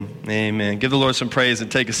Amen. Give the Lord some praise and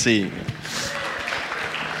take a seat.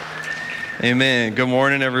 Amen. Good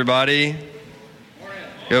morning, everybody.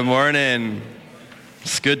 Good morning.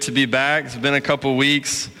 It's good to be back. It's been a couple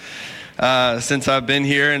weeks since I've been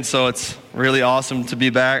here, and so it's really awesome to be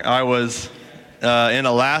back. I was in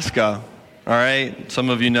Alaska, all right? Some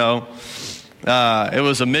of you know. It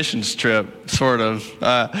was a missions trip, sort of.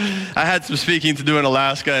 I had some speaking to do in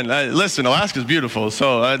Alaska, and listen, Alaska's beautiful,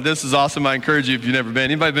 so this is awesome. I encourage you if you've never been.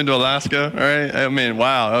 Anybody been to Alaska? All right? I mean,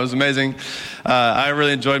 wow, that was amazing. I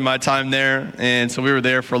really enjoyed my time there, and so we were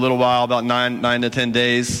there for a little while, about 9 to 10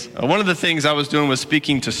 days. One of the things I was doing was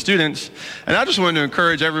speaking to students, and I just wanted to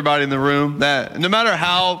encourage everybody in the room that no matter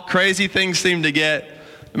how crazy things seem to get,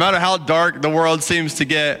 no matter how dark the world seems to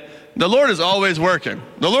get, the Lord is always working.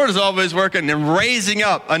 The Lord is always working and raising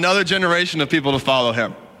up another generation of people to follow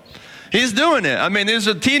him. He's doing it. I mean, these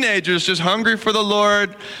are teenagers just hungry for the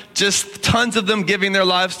Lord, just tons of them giving their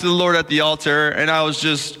lives to the Lord at the altar. And I was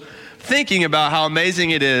just thinking about how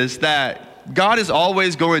amazing it is that God is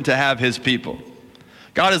always going to have his people.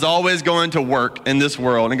 God is always going to work in this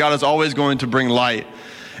world, and God is always going to bring light.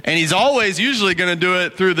 And he's always usually going to do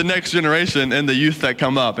it through the next generation and the youth that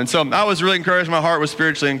come up. And so I was really encouraged. My heart was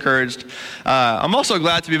spiritually encouraged. I'm also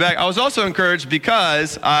glad to be back. I was also encouraged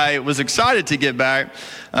because I was excited to get back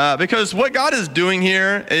because what God is doing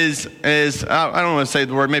here is I don't want to say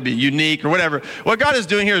the word maybe unique or whatever. What God is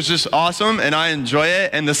doing here is just awesome, and I enjoy it.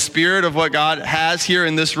 And the spirit of what God has here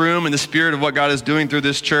in this room and the spirit of what God is doing through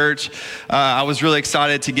this church, I was really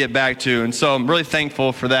excited to get back to. And so I'm really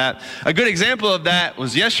thankful for that. A good example of that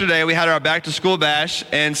was yesterday we had our back to school bash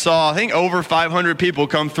and saw, I think, over 500 people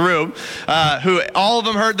come through who all of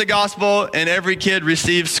them heard the gospel, and every kid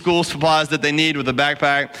received school supplies that they need with a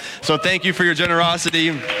backpack. So thank you for your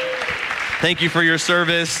generosity. Thank you for your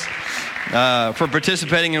service, for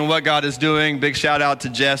participating in what God is doing. Big shout out to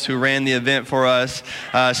Jess who ran the event for us.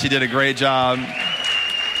 She did a great job.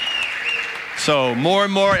 So more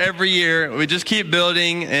and more every year, we just keep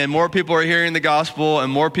building, and more people are hearing the gospel,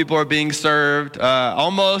 and more people are being served.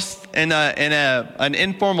 Almost in an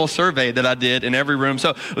informal survey that I did in every room.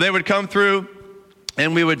 So they would come through,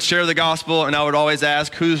 and we would share the gospel, and I would always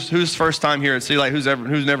ask, who's first time here at CityLight,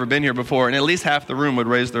 who's never been here before, and at least half the room would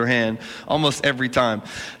raise their hand almost every time.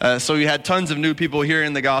 So you had tons of new people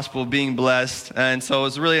hearing the gospel, being blessed, and so it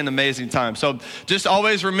was really an amazing time. So just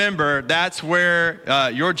always remember, that's where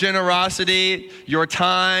your generosity, your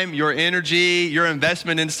time, your energy, your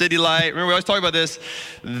investment in CityLight, remember we always talk about this,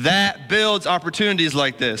 that builds opportunities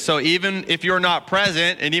like this. So even if you're not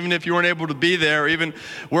present, and even if you weren't able to be there, or even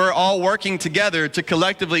we're all working together to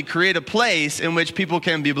collectively create a place in which people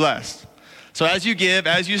can be blessed. So as you give,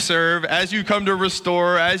 as you serve, as you come to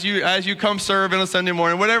restore, as you come serve on a Sunday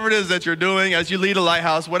morning, whatever it is that you're doing, as you lead a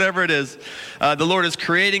lighthouse, whatever it is, the Lord is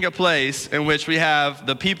creating a place in which we have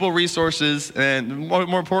the people resources and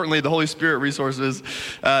more importantly, the Holy Spirit resources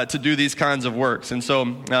to do these kinds of works. And so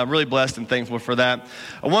I'm really blessed and thankful for that.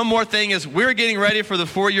 One more thing is we're getting ready for the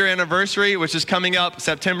 4-year anniversary, which is coming up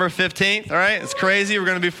September 15th. All right, it's crazy. We're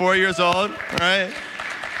going to be 4 years old. All right.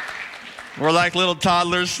 We're like little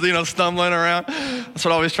toddlers, stumbling around. That's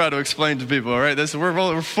what I always try to explain to people, all right?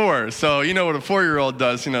 We're 4, so you know what a 4-year-old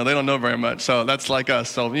does. They don't know very much, so that's like us.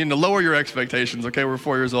 So, lower your expectations, okay? We're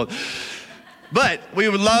 4 years old. But we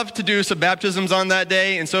would love to do some baptisms on that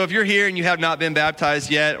day. And so if you're here and you have not been baptized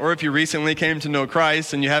yet, or if you recently came to know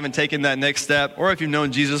Christ and you haven't taken that next step, or if you've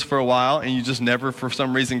known Jesus for a while and you just never for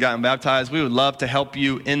some reason gotten baptized, we would love to help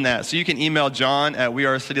you in that. So you can email John at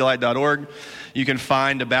wearecitylight.org. You can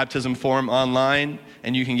find a baptism form online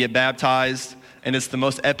and you can get baptized. And it's the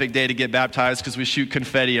most epic day to get baptized because we shoot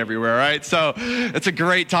confetti everywhere, right? So it's a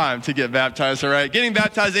great time to get baptized, all right? Getting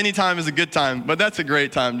baptized anytime is a good time, but that's a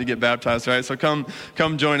great time to get baptized, right? So come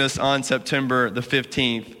join us on September the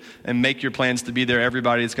 15th and make your plans to be there,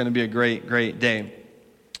 everybody. It's going to be a great, great day.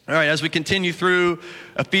 All right, as we continue through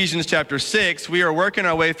Ephesians chapter 6, we are working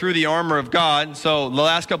our way through the armor of God. So the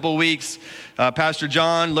last couple of weeks, Pastor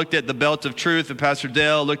John looked at the belt of truth, and Pastor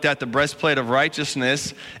Dale looked at the breastplate of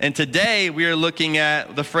righteousness. And today we are looking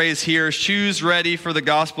at the phrase here, shoes ready for the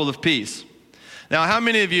gospel of peace. Now, how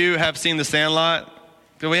many of you have seen The Sandlot?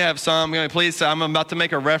 Do we have some? Please, I'm about to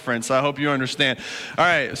make a reference. I hope you understand. All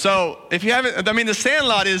right, so if you haven't, The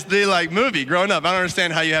Sandlot is the movie growing up. I don't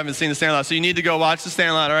understand how you haven't seen The Sandlot, so you need to go watch The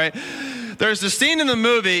Sandlot, all right? There's this scene in the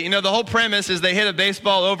movie, the whole premise is they hit a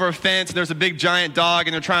baseball over a fence, there's a big giant dog,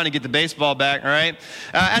 and they're trying to get the baseball back, all right?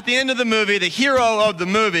 At the end of the movie, the hero of the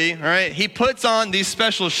movie, all right, he puts on these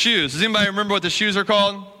special shoes. Does anybody remember what the shoes are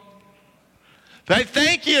called? Right?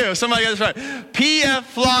 Thank you. Somebody got this right. PF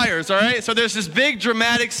Flyers, all right? So there's this big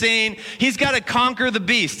dramatic scene. He's got to conquer the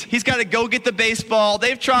beast. He's got to go get the baseball.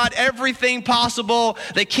 They've tried everything possible.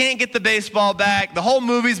 They can't get the baseball back. The whole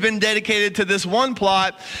movie's been dedicated to this one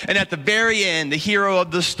plot. And at the very end, the hero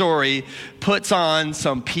of the story puts on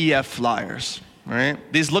some PF Flyers. Right?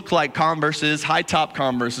 These look like Converses, high top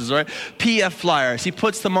Converses, right? PF Flyers. He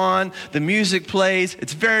puts them on, the music plays,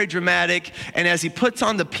 it's very dramatic. And as he puts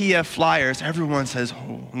on the PF Flyers, everyone says,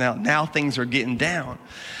 oh, now things are getting down.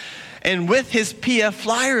 And with his PF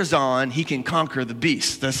Flyers on, he can conquer the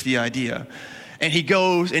beast. That's the idea. And he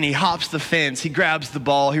goes and he hops the fence, he grabs the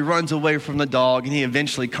ball, he runs away from the dog, and he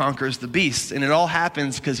eventually conquers the beast. And it all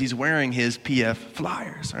happens because he's wearing his PF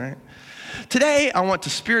Flyers, all right? Today, I want to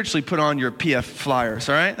spiritually put on your PF Flyers,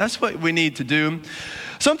 all right? That's what we need to do.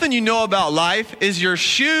 Something you know about life is your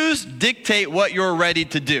shoes dictate what you're ready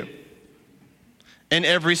to do in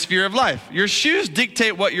every sphere of life. Your shoes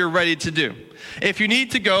dictate what you're ready to do. If you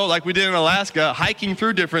need to go, like we did in Alaska, hiking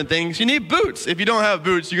through different things, you need boots. If you don't have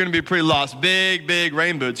boots, you're going to be pretty lost. Big, big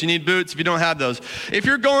rain boots. You need boots if you don't have those. If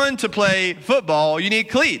you're going to play football, you need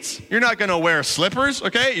cleats. You're not going to wear slippers,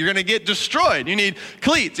 okay? You're going to get destroyed. You need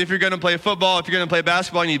cleats if you're going to play football. If you're going to play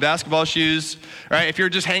basketball, you need basketball shoes, right? If you're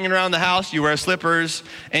just hanging around the house, you wear slippers.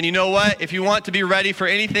 And you know what? If you want to be ready for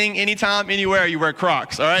anything, anytime, anywhere, you wear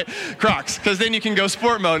Crocs, all right? Crocs, because then you can go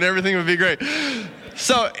sport mode and everything would be great.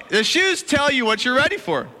 So the shoes tell you what you're ready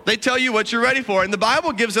for. They tell you what you're ready for. And the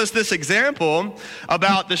Bible gives us this example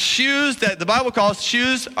about the shoes that the Bible calls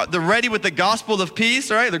shoes, the ready with the gospel of peace,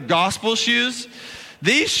 all right? The gospel shoes.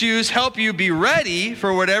 These shoes help you be ready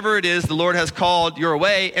for whatever it is the Lord has called your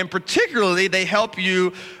way. And particularly, they help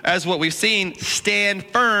you, as what we've seen, stand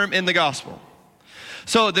firm in the gospel.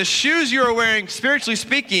 So the shoes you are wearing, spiritually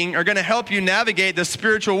speaking, are going to help you navigate the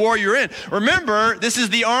spiritual war you're in. Remember, this is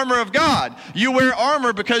the armor of God. You wear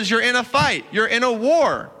armor because you're in a fight. You're in a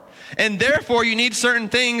war. And therefore, you need certain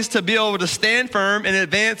things to be able to stand firm and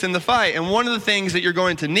advance in the fight. And one of the things that you're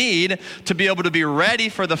going to need to be able to be ready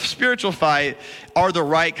for the spiritual fight are the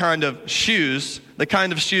right kind of shoes, the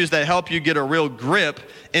kind of shoes that help you get a real grip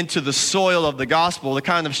into the soil of the gospel, the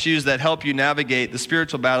kind of shoes that help you navigate the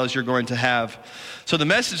spiritual battles you're going to have. So the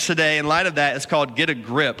message today, in light of that, is called Get a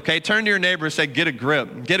Grip. Okay, turn to your neighbor and say, get a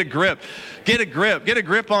grip, get a grip, get a grip, get a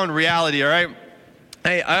grip on reality, all right?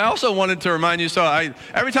 Hey, I also wanted to remind you,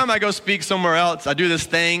 every time I go speak somewhere else, I do this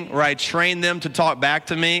thing where I train them to talk back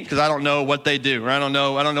to me because I don't know what they do. Or I don't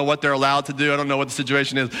know what they're allowed to do. I don't know what the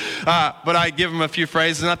situation is. But I give them a few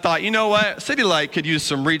phrases, and I thought, you know what? CityLight could use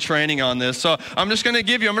some retraining on this. So I'm going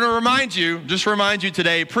to remind you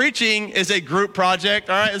today, preaching is a group project,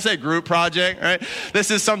 all right? It's a group project, all right? This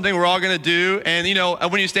is something we're all going to do. And,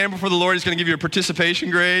 when you stand before the Lord, He's going to give you a participation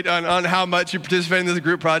grade on how much you participate in this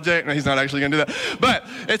group project. No, He's not actually going to do that. But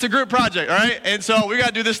it's a group project, all right? And so we got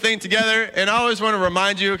to do this thing together. And I always want to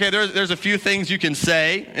remind you, okay, there's a few things you can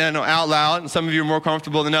say, out loud, and some of you are more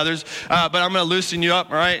comfortable than others. But I'm going to loosen you up,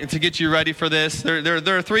 all right, and to get you ready for this.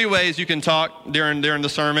 There are three ways you can talk during the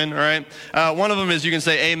sermon, all right? One of them is you can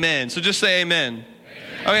say amen. So just say amen.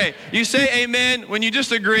 Okay, you say amen when you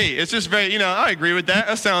just agree. It's just very, I agree with that.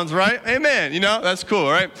 That sounds right. Amen. That's cool,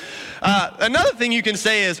 right? Another thing you can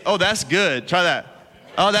say is, oh, that's good. Try that.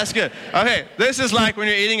 Oh, that's good. Okay, this is like when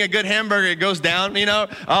you're eating a good hamburger, it goes down,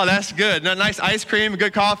 Oh, that's good. Nice ice cream,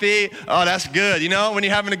 good coffee. Oh, that's good. When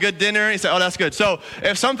you're having a good dinner, you say, oh, that's good. So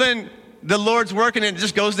if something, the Lord's working and it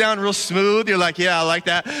just goes down real smooth, you're like, yeah, I like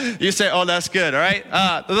that. You say, oh, that's good, all right?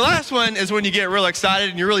 The last one is when you get real excited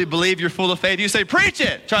and you really believe you're full of faith. You say, preach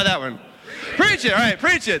it. Try that one. Preach it, all right,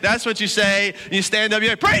 preach it. That's what you say. You stand up,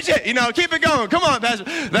 you preach it, keep it going. Come on, Pastor.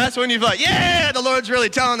 That's when you're like, yeah, the Lord's really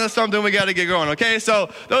telling us something. We got to get going, okay? So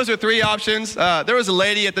those are three options. There was a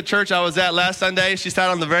lady at the church I was at last Sunday. She sat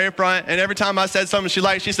on the very front, and every time I said something she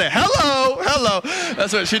liked, she'd say, hello, hello.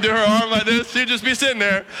 That's what she'd do, her arm like this. She'd just be sitting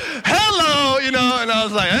there, hello, and I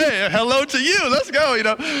was like, hey, hello to you. Let's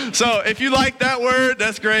go, So if you like that word,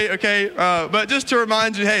 that's great, okay? But just to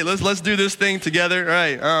remind you, hey, let's do this thing together, all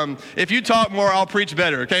right? If you talk more, I'll preach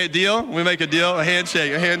better, okay? Deal? We make a deal? A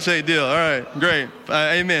handshake deal. All right, great.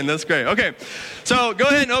 Amen. That's great. Okay, so go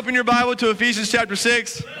ahead and open your Bible to Ephesians chapter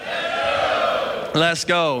 6. Let's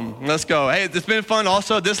go. Hey, it's been fun.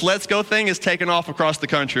 Also, this let's go thing is taken off across the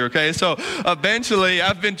country, okay? So eventually,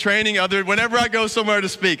 I've been training whenever I go somewhere to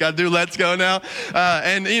speak, I do let's go now.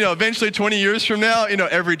 And, eventually 20 years from now,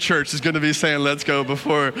 every church is going to be saying let's go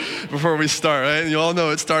before we start, right? And you all know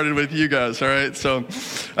it started with you guys, all right? So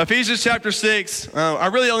Ephesians chapter 6, I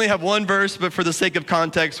really only have one verse, but for the sake of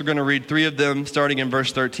context, we're going to read three of them, starting in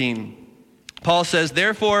verse 13. Paul says,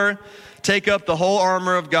 therefore, Take up the whole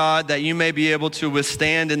armor of God that you may be able to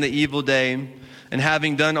withstand in the evil day, and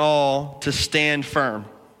having done all, to stand firm.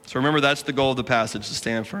 So remember, that's the goal of the passage, to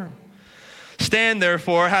stand firm. Stand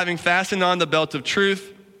therefore, having fastened on the belt of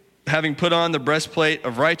truth, having put on the breastplate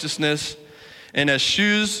of righteousness, and as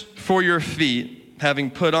shoes for your feet,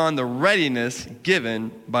 having put on the readiness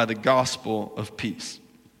given by the gospel of peace.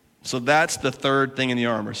 So that's the third thing in the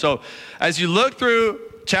armor. So as you look through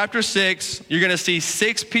chapter 6, you're going to see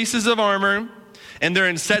 6 pieces of armor, and they're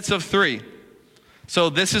in sets of 3. So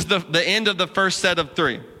this is the end of the first set of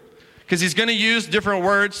 3, because he's going to use different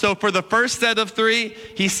words. So for the first set of 3,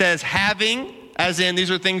 he says having, as in these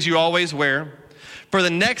are things you always wear. For the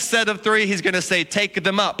next set of 3, he's going to say take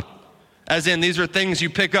them up, as in these are things you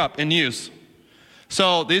pick up and use.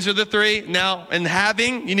 So these are the 3. Now, in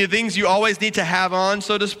having, you need things you always need to have on,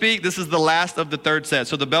 so to speak. This is the last of the third set.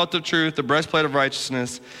 So the belt of truth, the breastplate of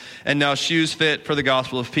righteousness, and now shoes fit for the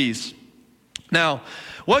gospel of peace. Now,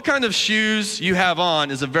 what kind of shoes you have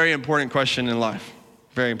on is a very important question in life.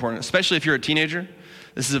 Very important, especially if you're a teenager.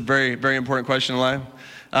 This is a very, very important question in life.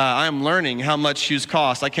 I am learning how much shoes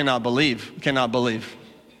cost. I cannot believe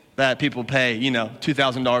that people pay,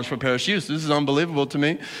 $2,000 for a pair of shoes. This is unbelievable to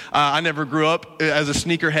me. I never grew up as a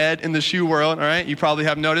sneakerhead in the shoe world, all right? You probably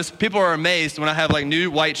have noticed. People are amazed when I have like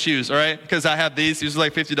new white shoes, all right? Because I have these are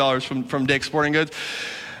like $50 from Dick's Sporting Goods.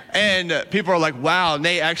 And people are like, wow,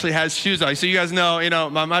 Nate actually has shoes on. So you guys know,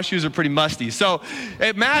 my shoes are pretty musty. So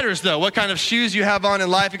it matters though, what kind of shoes you have on in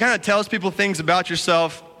life. It kind of tells people things about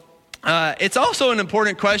yourself. It's also an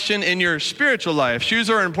important question in your spiritual life. Shoes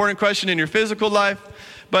are an important question in your physical life,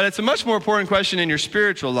 but it's a much more important question in your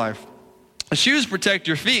spiritual life. Shoes protect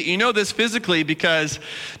your feet. You know this physically because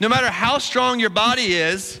no matter how strong your body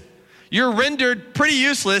is, you're rendered pretty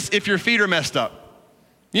useless if your feet are messed up.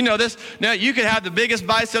 You know this. Now, you could have the biggest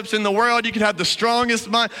biceps in the world. You could have the strongest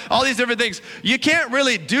mind, all these different things. You can't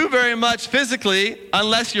really do very much physically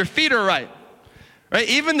unless your feet are right. Right?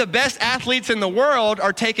 Even the best athletes in the world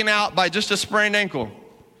are taken out by just a sprained ankle.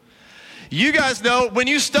 You guys know when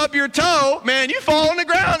you stub your toe, man, you fall on the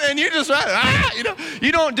ground and you just, you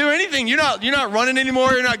don't do anything. You're not running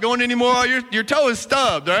anymore. You're not going anymore. Your toe is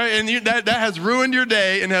stubbed, right? And that has ruined your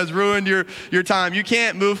day and has ruined your time. You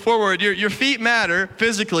can't move forward. Your feet matter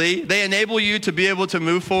physically. They enable you to be able to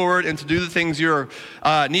move forward and to do the things you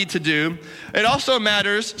need to do. It also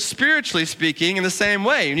matters spiritually speaking in the same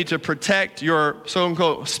way. You need to protect your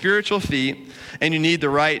so-called spiritual feet, and you need the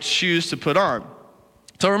right shoes to put on.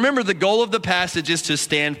 So remember, the goal of the passage is to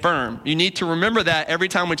stand firm. You need to remember that every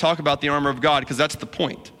time we talk about the armor of God, because that's the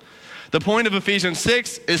point. The point of Ephesians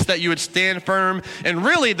 6 is that you would stand firm. And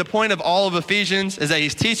really, the point of all of Ephesians is that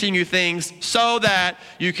he's teaching you things so that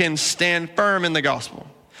you can stand firm in the gospel.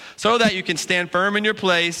 So that you can stand firm in your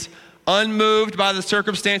place, unmoved by the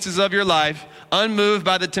circumstances of your life, unmoved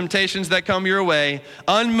by the temptations that come your way,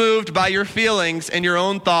 unmoved by your feelings and your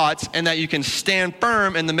own thoughts, and that you can stand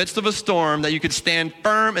firm in the midst of a storm, that you could stand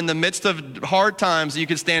firm in the midst of hard times, that you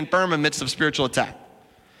could stand firm in the midst of spiritual attack.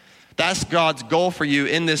 That's God's goal for you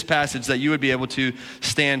in this passage, that you would be able to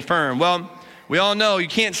stand firm. Well, we all know you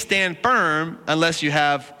can't stand firm unless you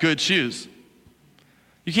have good shoes.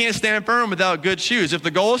 You can't stand firm without good shoes. If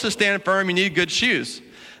the goal is to stand firm, you need good shoes.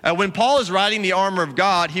 When Paul is writing the armor of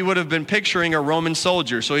God, he would have been picturing a Roman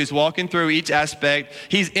soldier. So he's walking through each aspect.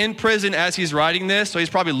 He's in prison as he's writing this, so he's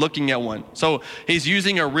probably looking at one. So he's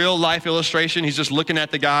using a real life illustration. He's just looking at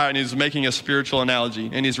the guy and he's making a spiritual analogy,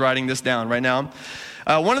 and he's writing this down right now.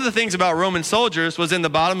 One of the things about Roman soldiers was in the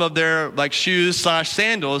bottom of their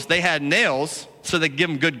shoes/sandals, they had nails so they could give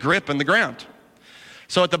them good grip in the ground.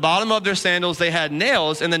 So at the bottom of their sandals, they had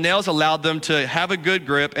nails, and the nails allowed them to have a good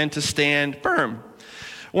grip and to stand firm.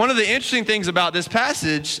 One of the interesting things about this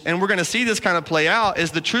passage, and we're going to see this kind of play out,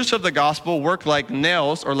 is the truths of the gospel work like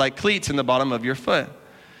nails or like cleats in the bottom of your foot.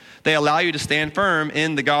 They allow you to stand firm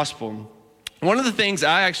in the gospel. One of the things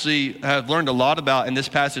I actually have learned a lot about in this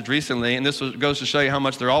passage recently, and this goes to show you how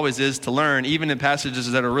much there always is to learn, even in passages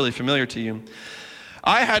that are really familiar to you.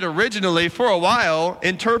 I had originally, for a while,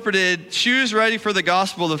 interpreted shoes ready for the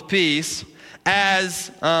gospel of peace as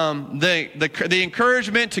the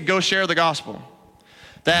encouragement to go share the gospel.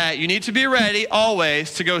 That you need to be ready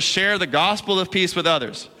always to go share the gospel of peace with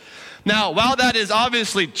others. Now, while that is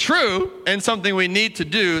obviously true and something we need to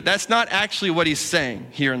do, that's not actually what he's saying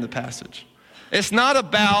here in the passage. It's not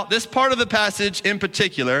about, this part of the passage in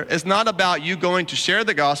particular, is not about you going to share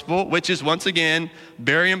the gospel, which is once again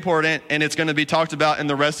very important, and it's going to be talked about in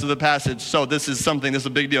the rest of the passage. So this is a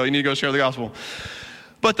big deal. You need to go share the gospel.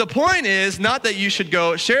 But the point is not that you should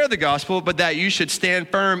go share the gospel, but that you should stand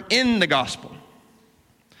firm in the gospel.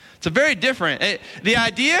 It's a very different. The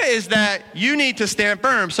idea is that you need to stand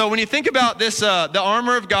firm. So when you think about this, the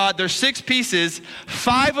armor of God, there's 6 pieces.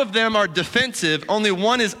 5 of them are defensive. Only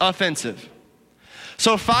 1 is offensive.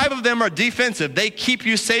 So 5 of them are defensive. They keep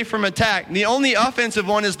you safe from attack. The only offensive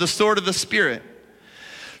one is the sword of the Spirit.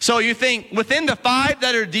 So you think within the 5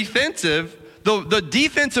 that are defensive, the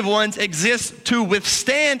defensive ones exist to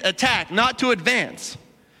withstand attack, not to advance.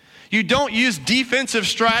 You don't use defensive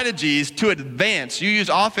strategies to advance. You use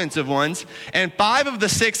offensive ones, and 5 of the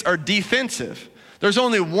 6 are defensive. There's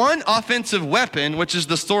only 1 offensive weapon, which is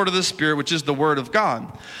the sword of the Spirit, which is the word of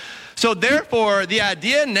God. So therefore, the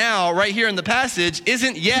idea now, right here in the passage,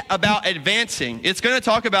 isn't yet about advancing. It's going to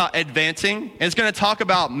talk about advancing. It's going to talk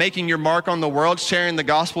about making your mark on the world, sharing the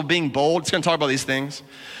gospel, being bold. It's going to talk about these things.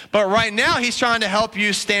 But right now, he's trying to help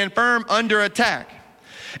you stand firm under attack.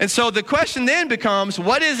 And so the question then becomes,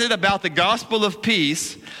 what is it about the gospel of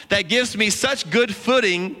peace that gives me such good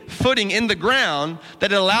footing in the ground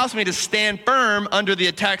that it allows me to stand firm under the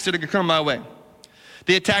attacks that are going to come my way?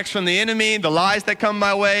 The attacks from the enemy, the lies that come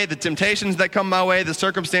my way, the temptations that come my way, the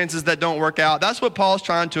circumstances that don't work out. That's what Paul's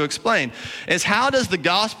trying to explain, is how does the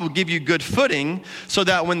gospel give you good footing so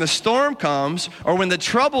that when the storm comes, or when the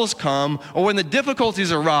troubles come, or when the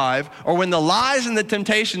difficulties arrive, or when the lies and the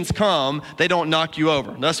temptations come, they don't knock you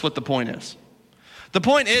over. That's what the point is. The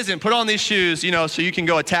point isn't put on these shoes, so you can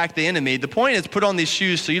go attack the enemy. The point is put on these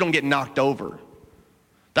shoes so you don't get knocked over.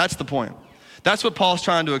 That's the point. That's what Paul's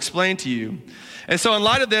trying to explain to you. And so in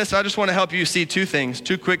light of this, I just want to help you see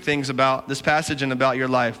 2 quick things about this passage and about your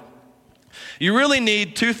life. You really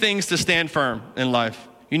need 2 things to stand firm in life.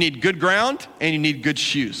 You need good ground and you need good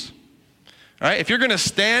shoes. All right? If you're going to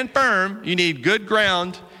stand firm, you need good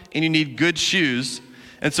ground and you need good shoes.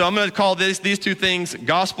 And so I'm going to call these 2 things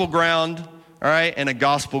gospel ground, all right, and a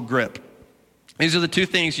gospel grip. These are the 2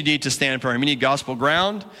 things you need to stand firm. You need gospel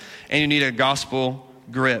ground and you need a gospel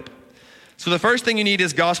grip. So the first thing you need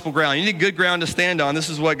is gospel ground. You need good ground to stand on. This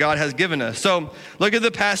is what God has given us. So look at the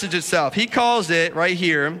passage itself. He calls it right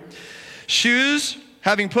here, shoes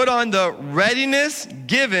having put on the readiness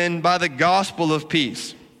given by the gospel of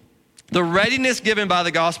peace. The readiness given by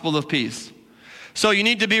the gospel of peace. So you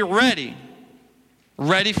need to be ready.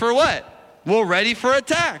 Ready for what? Well, ready for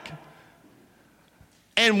attack.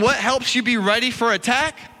 And what helps you be ready for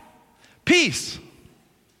attack? Peace.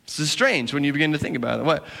 This is strange when you begin to think about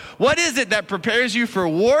it. What is it that prepares you for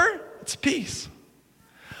war? It's peace.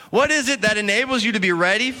 What is it that enables you to be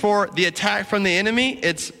ready for the attack from the enemy?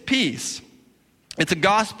 It's peace. It's a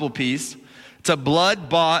gospel peace. It's a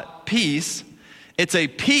blood-bought peace. It's a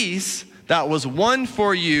peace that was won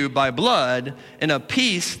for you by blood and a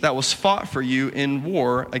peace that was fought for you in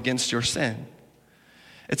war against your sin.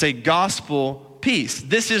 It's a gospel peace.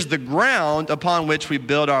 This is the ground upon which we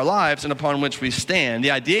build our lives and upon which we stand. The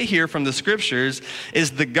idea here from the scriptures is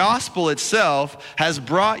the gospel itself has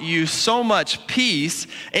brought you so much peace,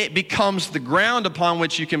 it becomes the ground upon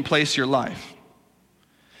which you can place your life.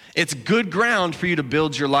 It's good ground for you to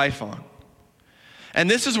build your life on. And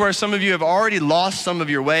this is where some of you have already lost some of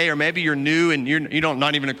your way, or maybe you're new and you're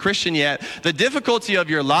not even a Christian yet. The difficulty of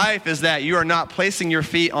your life is that you are not placing your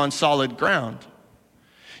feet on solid ground.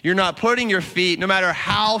 You're not putting your feet, no matter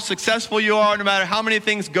how successful you are, no matter how many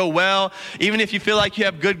things go well, even if you feel like you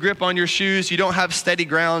have good grip on your shoes, you don't have steady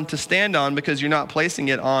ground to stand on because you're not placing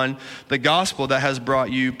it on the gospel that has brought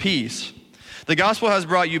you peace. The gospel has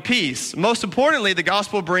brought you peace. Most importantly, the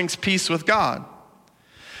gospel brings peace with God.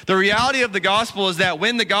 The reality of the gospel is that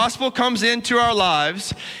when the gospel comes into our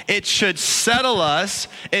lives, it should settle us,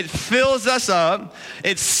 it fills us up,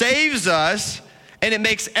 it saves us, and it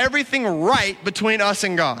makes everything right between us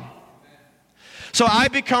and God. So I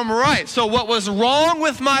become right. So what was wrong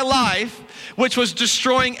with my life, which was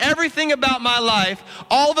destroying everything about my life,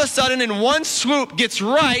 all of a sudden in one swoop gets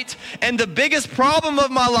right, and the biggest problem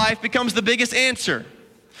of my life becomes the biggest answer.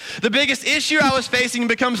 The biggest issue I was facing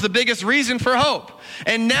becomes the biggest reason for hope.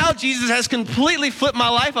 And now Jesus has completely flipped my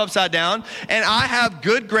life upside down, and I have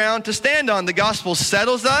good ground to stand on. The gospel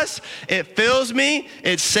settles us, it fills me,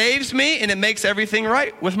 it saves me, and it makes everything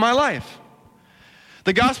right with my life.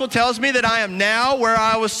 The gospel tells me that I am now where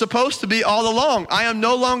I was supposed to be all along. I am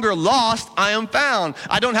no longer lost, I am found.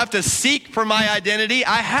 I don't have to seek for my identity,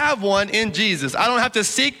 I have one in Jesus. I don't have to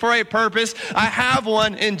seek for a purpose, I have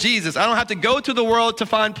one in Jesus. I don't have to go to the world to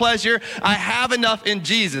find pleasure, I have enough in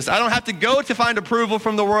Jesus. I don't have to go to find approval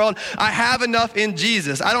from the world, I have enough in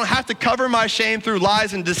Jesus. I don't have to cover my shame through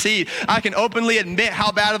lies and deceit. I can openly admit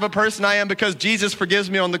how bad of a person I am because Jesus forgives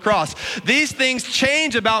me on the cross. These things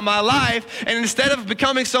change about my life, and instead of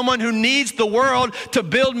becoming someone who needs the world to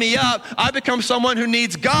build me up, I become someone who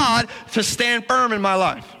needs God to stand firm in my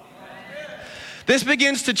life. This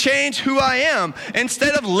begins to change who I am.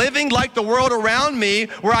 Instead of living like the world around me,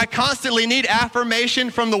 where I constantly need affirmation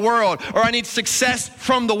from the world, or I need success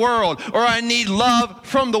from the world, or I need love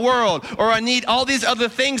from the world, or I need all these other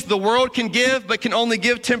things the world can give but can only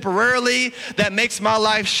give temporarily, that makes my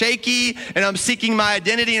life shaky, and I'm seeking my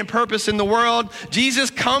identity and purpose in the world. Jesus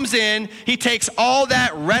comes in, he takes all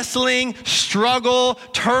that wrestling, struggle,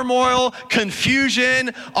 turmoil,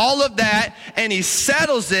 confusion, all of that, and he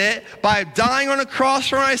settles it by dying on a cross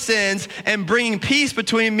for my sins and bringing peace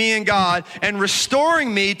between me and God and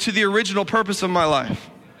restoring me to the original purpose of my life.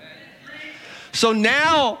 So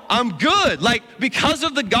now I'm good. Like, because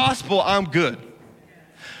of the gospel, I'm good.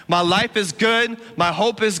 My life is good. My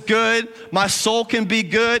hope is good. My soul can be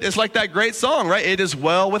good. It's like that great song, right? It is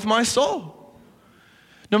well with my soul.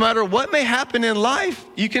 No matter what may happen in life,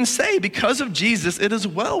 you can say, because of Jesus, it is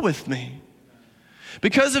well with me.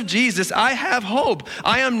 Because of Jesus, I have hope.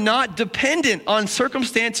 I am not dependent on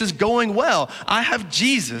circumstances going well. I have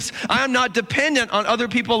Jesus. I am not dependent on other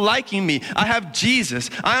people liking me. I have Jesus.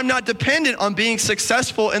 I am not dependent on being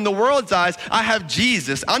successful in the world's eyes. I have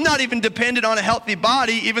Jesus. I'm not even dependent on a healthy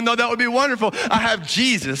body, even though that would be wonderful. I have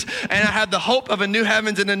Jesus, and I have the hope of a new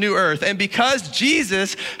heavens and a new earth. And because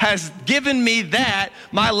Jesus has given me that,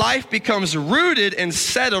 my life becomes rooted and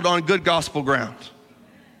settled on good gospel ground.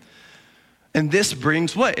 And this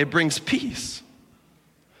brings what? It brings peace.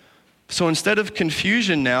 So instead of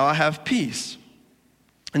confusion now, I have peace.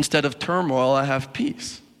 Instead of turmoil, I have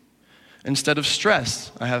peace. Instead of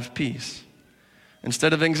stress, I have peace.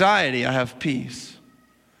 Instead of anxiety, I have peace.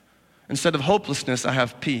 Instead of hopelessness, I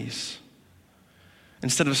have peace.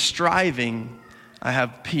 Instead of striving, I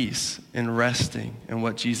have peace in resting in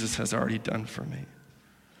what Jesus has already done for me.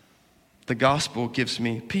 The gospel gives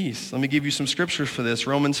me peace. Let me give you some scriptures for this.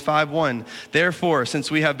 Romans 5:1. Therefore, since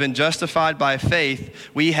we have been justified by faith,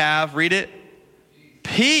 we have, read it,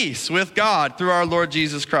 peace with God through our Lord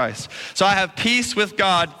Jesus Christ. So I have peace with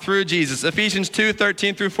God through Jesus. Ephesians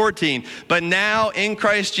 2:13 through 14. But now in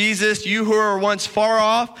Christ Jesus, you who were once far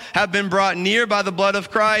off have been brought near by the blood of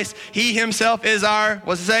Christ. He himself is our,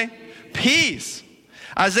 what's it say? Peace.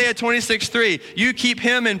 Isaiah 26:3, you keep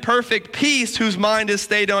him in perfect peace whose mind is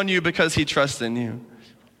stayed on you because he trusts in you.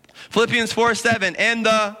 Philippians 4:7, and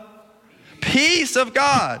the peace of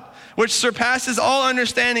God, which surpasses all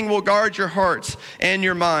understanding, will guard your hearts and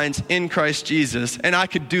your minds in Christ Jesus. And I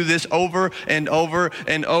could do this over and over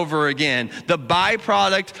and over again. The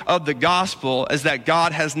byproduct of the gospel is that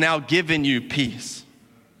God has now given you peace.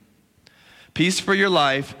 Peace for your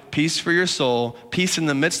life, peace for your soul, peace in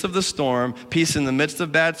the midst of the storm, peace in the midst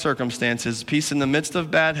of bad circumstances, peace in the midst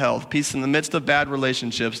of bad health, peace in the midst of bad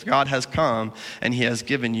relationships. God has come and he has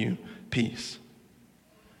given you peace.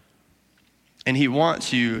 And he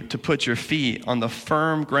wants you to put your feet on the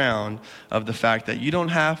firm ground of the fact that you don't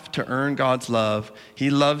have to earn God's love.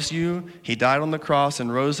 He loves you. He died on the cross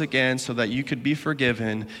and rose again so that you could be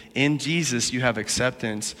forgiven. In Jesus, you have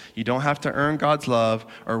acceptance. You don't have to earn God's love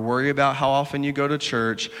or worry about how often you go to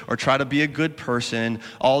church or try to be a good person.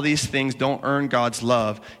 All these things don't earn God's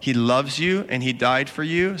love. He loves you and he died for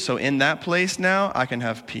you. So in that place now, I can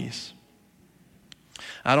have peace.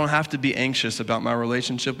 I don't have to be anxious about my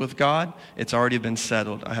relationship with God. It's already been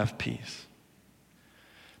settled. I have peace.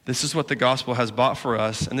 This is what the gospel has bought for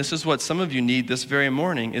us, and this is what some of you need this very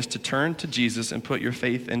morning, is to turn to Jesus and put your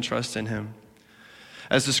faith and trust in him.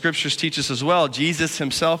 As the scriptures teach us as well, Jesus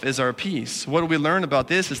himself is our peace. What do we learn about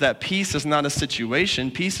this is that peace is not a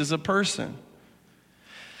situation, peace is a person.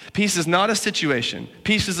 Peace is not a situation,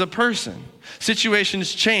 peace is a person.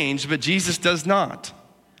 Situations change, but Jesus does not.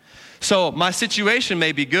 So my situation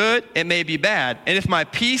may be good, it may be bad. And if my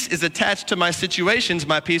peace is attached to my situations,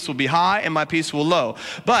 my peace will be high and my peace will low.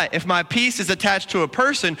 But if my peace is attached to a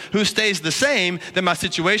person who stays the same, then my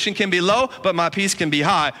situation can be low, but my peace can be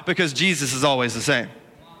high because Jesus is always the same.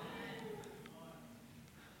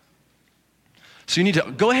 So you need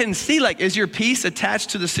to go ahead and see, like, is your peace attached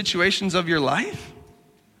to the situations of your life?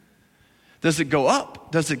 Does it go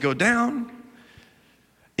up? Does it go down?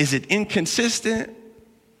 Is it inconsistent?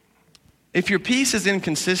 If your peace is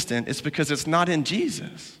inconsistent, it's because it's not in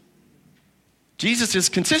Jesus. Jesus is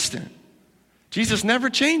consistent. Jesus never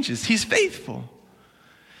changes. He's faithful.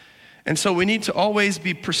 And so we need to always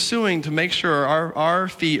be pursuing to make sure our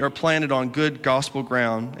feet are planted on good gospel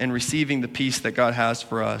ground and receiving the peace that God has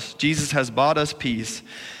for us. Jesus has bought us peace,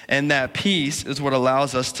 and that peace is what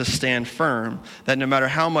allows us to stand firm, that no matter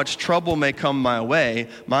how much trouble may come my way,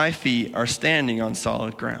 my feet are standing on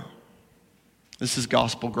solid ground. This is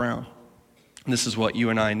gospel ground. And this is what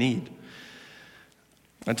you and I need.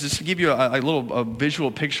 Just to give you a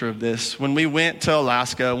visual picture of this, when we went to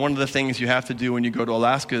Alaska, one of the things you have to do when you go to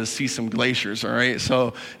Alaska is see some glaciers, all right?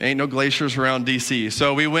 So ain't no glaciers around D.C.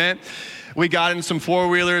 So we got in some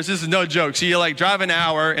four-wheelers. This is no joke. So you like drive an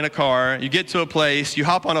hour in a car, you get to a place, you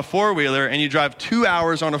hop on a four-wheeler, and you drive 2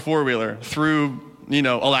 hours on a four-wheeler through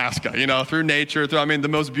Alaska, through nature, the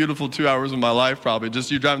most beautiful 2 hours of my life probably, just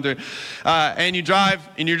you driving through. And you drive,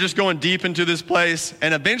 and you're just going deep into this place,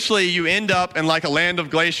 and eventually you end up in like a land of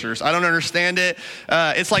glaciers. I don't understand it.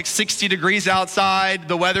 It's like 60 degrees outside,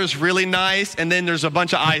 the weather's really nice, and then there's a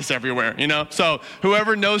bunch of ice everywhere, So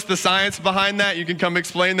whoever knows the science behind that, you can come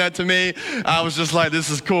explain that to me. I was just like, this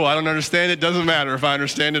is cool. I don't understand it. Doesn't matter if I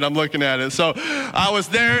understand it. I'm looking at it. So I was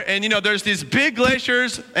there, and there's these big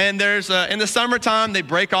glaciers, and there's, in the summertime, they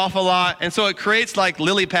break off a lot, and so it creates like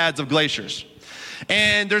lily pads of glaciers.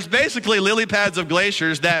 And there's basically lily pads of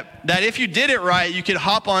glaciers that if you did it right, you could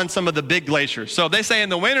hop on some of the big glaciers. So they say in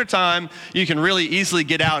the wintertime, you can really easily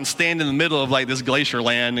get out and stand in the middle of like this glacier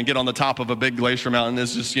land and get on the top of a big glacier mountain.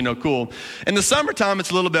 It's just, cool. In the summertime,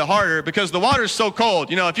 it's a little bit harder because the water's so cold.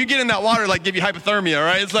 If you get in that water, like give you hypothermia,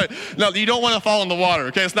 right? It's like, no, you don't want to fall in the water,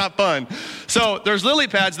 okay? It's not fun. So there's lily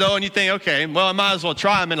pads though, and you think, okay, well, I might as well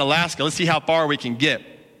try them in Alaska. Let's see how far we can get.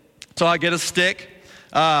 So I get a stick.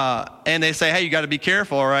 And they say, hey, you got to be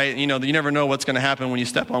careful, right? You never know what's going to happen when you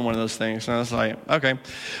step on one of those things. And I was like, okay.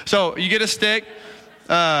 So you get a stick,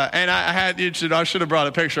 and I should have brought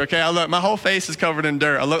a picture, okay? My whole face is covered in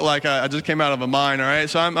dirt. I look like I just came out of a mine, all right?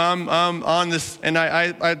 So I'm on this, and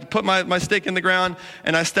I put my stick in the ground,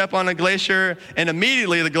 and I step on a glacier, and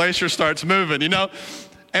immediately the glacier starts moving,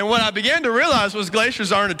 And what I began to realize was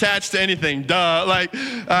glaciers aren't attached to anything.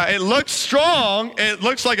 It looks strong. It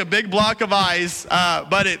looks like a big block of ice,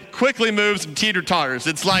 but it quickly moves and teeter-totters.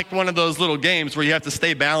 It's like one of those little games where you have to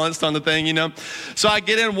stay balanced on the thing, So I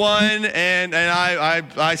get in one, and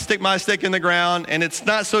I stick my stick in the ground, and it's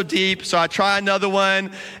not so deep. So I try another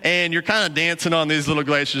one, and you're kind of dancing on these little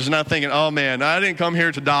glaciers. And I'm thinking, oh, man, I didn't come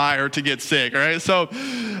here to die or to get sick, all right? So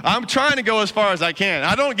I'm trying to go as far as I can.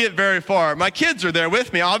 I don't get very far. My kids are there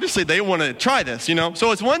with me. Obviously, they want to try this,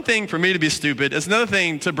 So it's one thing for me to be stupid. It's another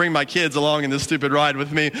thing to bring my kids along in this stupid ride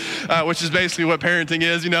with me, which is basically what parenting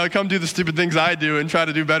is, Come do the stupid things I do and try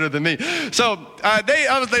to do better than me. So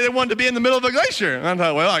they wanted to be in the middle of a glacier. And I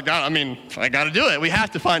thought, well, I got to do it. We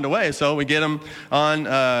have to find a way. So we get them on,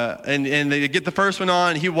 and they get the first one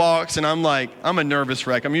on. He walks, and I'm a nervous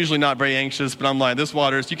wreck. I'm usually not very anxious, but I'm like, this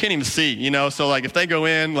water, you can't even see, So like if they go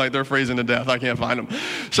in, like they're freezing to death. I can't find them.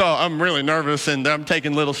 So I'm really nervous, and I'm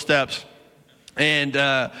taking little steps. And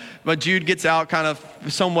but Jude gets out kind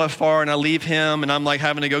of somewhat far, and I leave him, and I'm like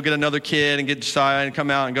having to go get another kid and get Josiah and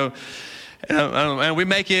come out and go. And we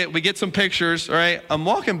make it. We get some pictures. All right. I'm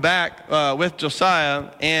walking back with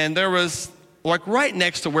Josiah, and there was like right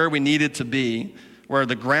next to where we needed to be, where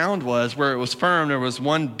the ground was, where it was firm. There was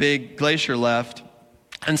one big glacier left.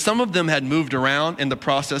 And some of them had moved around in the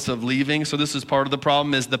process of leaving. So this is part of the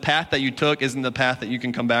problem, is the path that you took isn't the path that you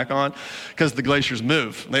can come back on, because the glaciers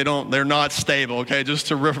move. They're not stable, okay? Just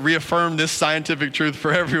to reaffirm this scientific truth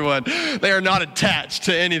for everyone. They are not attached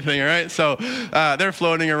to anything, all right? So they're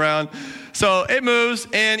floating around. So it moves,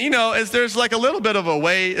 and there's like a little bit of a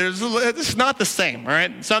weight. It's not the same, all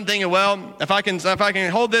right? So I'm thinking, well, if I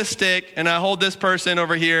can hold this stick and I hold this person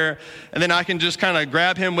over here, and then I can just kind of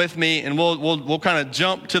grab him with me, and we'll kind of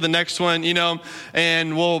jump to the next one,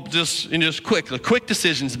 and we'll just quick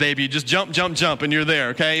decisions, baby. Just jump, and you're there,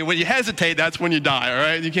 okay? When you hesitate, that's when you die, all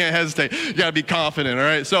right? You can't hesitate. You got to be confident, all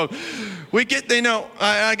right? So we get,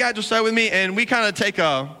 I got Josiah with me, and we kind of take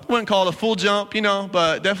I wouldn't call it a full jump,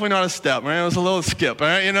 but definitely not a step, right? It was a little skip, all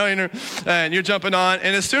right? And you're jumping on,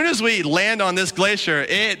 and as soon as we land on this glacier,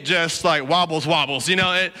 it just like wobbles,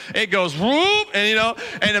 it goes whoop,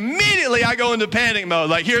 and immediately I go into panic mode,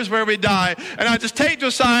 like here's where we die, and I just take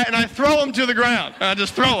Josiah and I throw him to the ground. I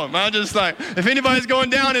just throw him. I just like, if anybody's going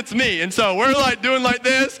down, it's me. And so we're like doing like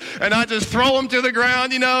this, and I just throw him to the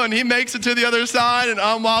ground, and he makes it to the other side, and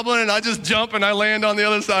I'm wobbling, and I just jump and I land on the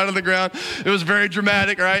other side of the ground. It was very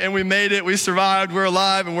dramatic, right? And we made it, we survived, we're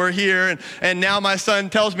alive, and we're here. And now my son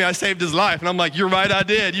tells me I saved his life. And I'm like, you're right, I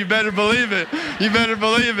did. You better believe it. You better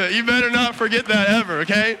believe it. You better not forget that ever,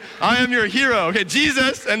 okay? I am your hero, okay?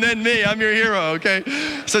 Jesus and then me, I'm your hero, okay?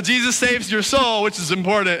 So Jesus saves your soul, which is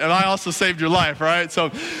important, and I also saved your life, right? So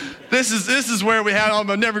this is where we have,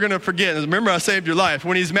 I'm never going to forget. Remember, I saved your life.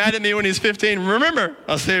 When he's mad at me when he's 15, remember,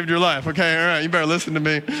 I saved your life, okay? All right, you better listen to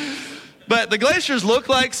me. But the glaciers look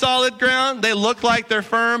like solid ground. They look like they're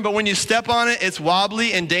firm, but when you step on it, it's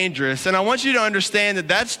wobbly and dangerous. And I want you to understand that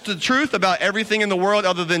that's the truth about everything in the world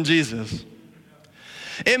other than Jesus.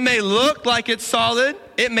 It may look like it's solid.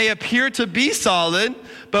 it may appear to be solid,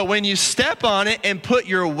 but when you step on it and put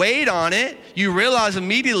your weight on it, you realize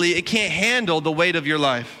immediately it can't handle the weight of your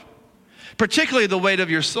life, particularly the weight of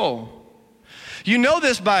your soul. You know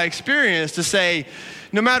this by experience to say,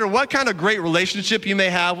 no matter what kind of great relationship you may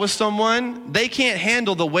have with someone, they can't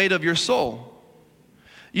handle the weight of your soul.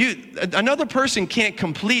 Another person can't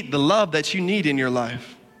complete the love that you need in your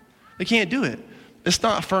life. They can't do it. It's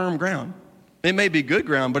not firm ground. It may be good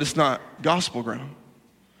ground, but it's not gospel ground.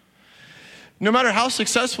 No matter how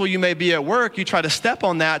successful you may be at work, you try to step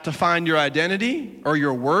on that to find your identity or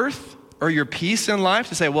your worth or your peace in life,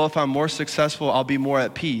 to say, well, if I'm more successful, I'll be more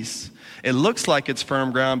at peace. It looks like it's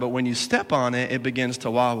firm ground, but when you step on it, it begins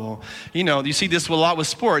to wobble. You know, you see this a lot with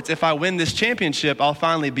sports. If I win this championship, I'll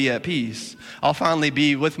finally be at peace. I'll finally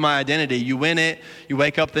be with my identity. You win it, you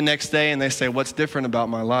wake up the next day, and they say, what's different about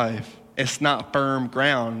my life? It's not firm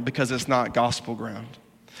ground because it's not gospel ground.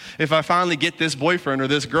 If I finally get this boyfriend or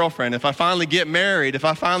this girlfriend, if I finally get married,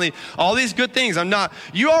 all these good things,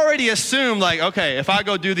 you already assume like, okay, if I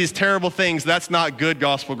go do these terrible things, that's not good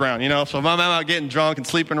gospel ground, you know? So if I'm out getting drunk and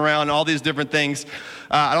sleeping around and all these different things,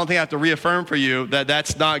 I don't think I have to reaffirm for you that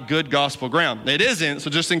that's not good gospel ground. It isn't, so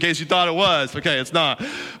just in case you thought it was, okay, it's not.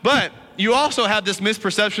 But you also have this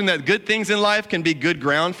misperception that good things in life can be good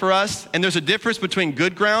ground for us, and there's a difference between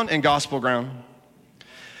good ground and gospel ground.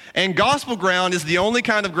 And gospel ground is the only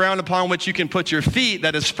kind of ground upon which you can put your feet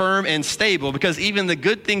that is firm and stable, because even the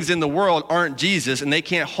good things in the world aren't Jesus, and they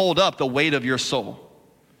can't hold up the weight of your soul.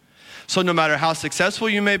 So no matter how successful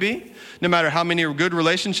you may be, no matter how many good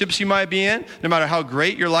relationships you might be in, no matter how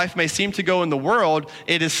great your life may seem to go in the world,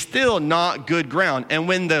 it is still not good ground. And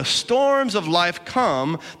when the storms of life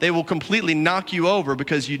come, they will completely knock you over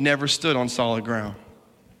because you never stood on solid ground.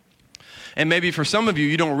 And maybe for some of you,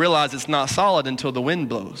 you don't realize it's not solid until the wind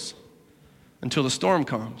blows, until the storm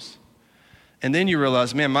comes. And then you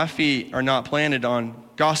realize, man, my feet are not planted on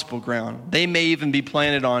gospel ground. They may even be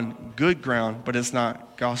planted on good ground, but it's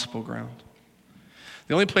not gospel ground.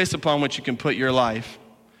 The only place upon which you can put your life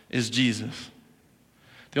is Jesus.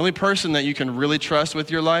 The only person that you can really trust with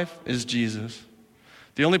your life is Jesus.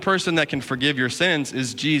 The only person that can forgive your sins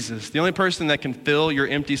is Jesus. The only person that can fill your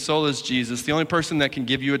empty soul is Jesus. The only person that can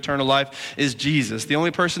give you eternal life is Jesus. The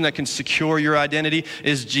only person that can secure your identity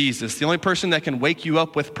is Jesus. The only person that can wake you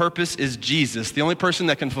up with purpose is Jesus. The only person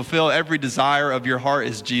that can fulfill every desire of your heart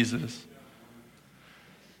is Jesus.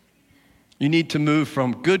 You need to move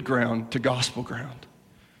from good ground to gospel ground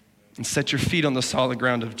and set your feet on the solid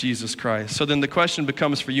ground of Jesus Christ. So then the question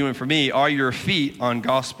becomes for you and for me, are your feet on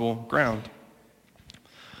gospel ground?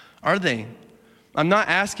 Are they? I'm not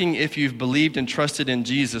asking if you've believed and trusted in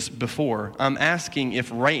Jesus before. I'm asking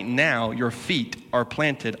if right now your feet are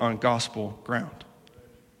planted on gospel ground.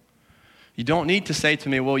 You don't need to say to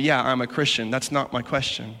me, well, yeah, I'm a Christian. That's not my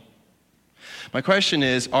question. My question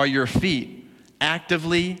is, are your feet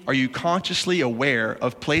are you consciously aware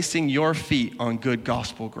of placing your feet on good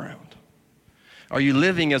gospel ground? Are you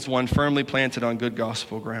living as one firmly planted on good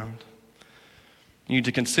gospel ground? You need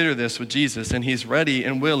to consider this with Jesus, and he's ready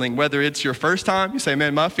and willing. Whether it's your first time, you say,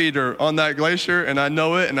 man, my feet are on that glacier, and I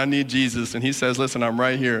know it, and I need Jesus. And he says, listen, I'm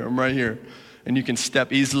right here. And you can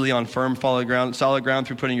step easily on firm, solid ground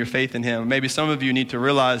through putting your faith in him. Maybe some of you need to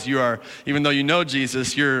realize even though you know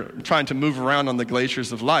Jesus, you're trying to move around on the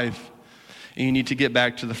glaciers of life. And you need to get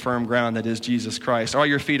back to the firm ground that is Jesus Christ. Are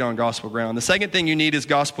your feet on gospel ground? The second thing you need is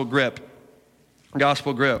gospel grip.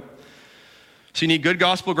 Gospel grip. So you need good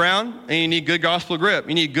gospel ground, and you need good gospel grip.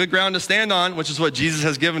 You need good ground to stand on, which is what Jesus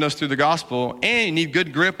has given us through the gospel, and you need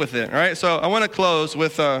good grip with it, all right? So I want to close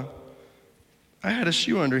with, I had a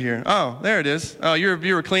shoe under here. Oh, there it is. Oh,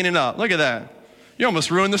 you were cleaning up. Look at that. You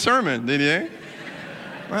almost ruined the sermon, did you?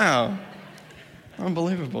 Wow.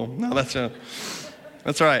 Unbelievable. No, that's all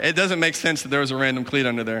right. It doesn't make sense that there was a random cleat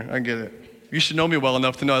under there. I get it. You should know me well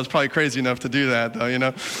enough to know I was probably crazy enough to do that, though, you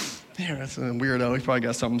know? Yeah, that's a weirdo. He probably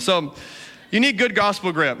got something. So you need good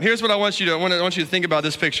gospel grip. Here's what I want you to think about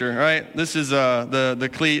this picture, all right? This is the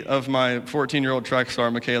cleat of my 14-year-old track star,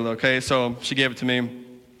 Michaela, okay? So she gave it to me.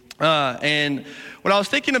 And what I was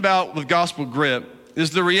thinking about with gospel grip is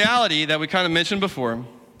the reality that we kind of mentioned before,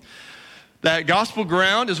 that gospel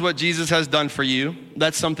ground is what Jesus has done for you.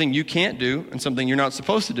 That's something you can't do and something you're not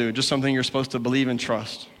supposed to do, just something you're supposed to believe and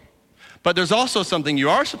trust. But there's also something you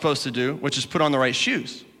are supposed to do, which is put on the right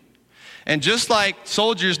shoes. And just like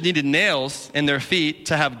soldiers needed nails in their feet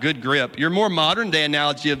to have good grip, your more modern day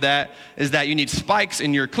analogy of that is that you need spikes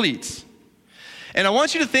in your cleats. And I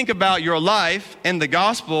want you to think about your life and the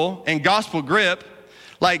gospel and gospel grip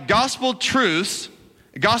like gospel truths,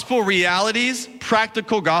 gospel realities,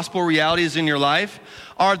 practical gospel realities in your life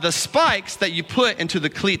are the spikes that you put into the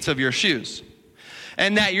cleats of your shoes.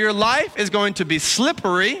 And that your life is going to be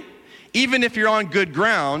slippery, even if you're on good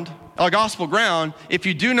ground, gospel ground, if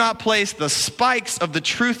you do not place the spikes of the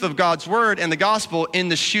truth of God's word and the gospel in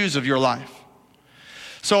the shoes of your life.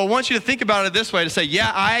 So I want you to think about it this way, to say,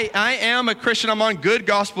 yeah, I am a Christian. I'm on good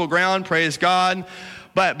gospel ground, praise God.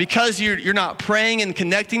 But because you're not praying and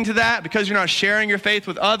connecting to that, because you're not sharing your faith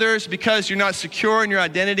with others, because you're not secure in your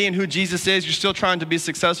identity and who Jesus is, you're still trying to be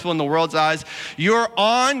successful in the world's eyes. You're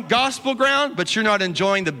on gospel ground, but you're not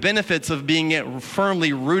enjoying the benefits of being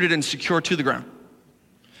firmly rooted and secure to the ground.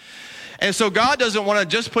 And so God doesn't want to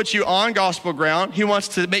just put you on gospel ground. He wants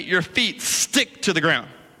to make your feet stick to the ground.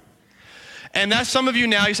 And that's some of you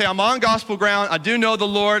now, you say, I'm on gospel ground, I do know the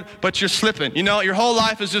Lord, but you're slipping. You know, your whole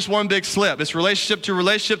life is just one big slip. It's relationship to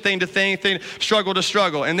relationship, thing to thing, struggle to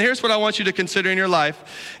struggle. And here's what I want you to consider in your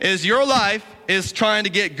life, is your life is trying to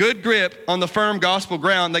get good grip on the firm gospel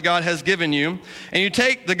ground that God has given you. And you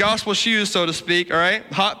take the gospel shoes, so to speak, all right?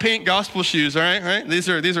 Hot pink gospel shoes, all right? These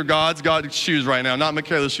are God's shoes right now, not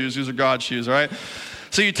Michaela's shoes. These are God's shoes, all right?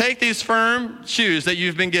 So you take these firm shoes that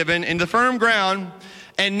you've been given in the firm ground,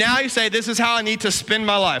 and now you say, this is how I need to spend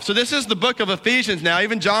my life. So this is the book of Ephesians now.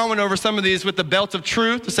 Even John went over some of these with the belt of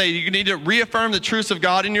truth to say you need to reaffirm the truths of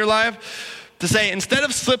God in your life. To say, instead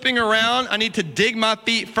of slipping around, I need to dig my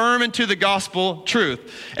feet firm into the gospel truth.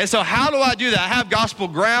 And so how do I do that? I have gospel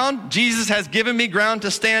ground. Jesus has given me ground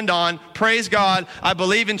to stand on. Praise God. I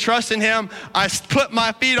believe and trust in him. I put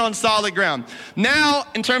my feet on solid ground. Now,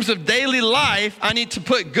 in terms of daily life, I need to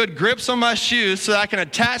put good grips on my shoes so that I can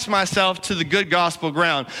attach myself to the good gospel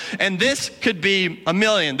ground. And this could be a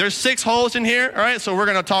million. There's 6 holes in here, all right? So we're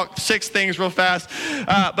going to talk 6 things real fast.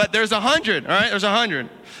 But there's 100, all right? There's 100.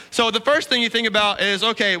 So the first thing you think about is,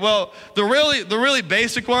 okay, well, the really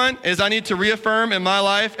basic one is I need to reaffirm in my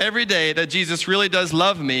life every day that Jesus really does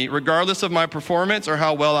love me, regardless of my performance or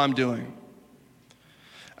how well I'm doing.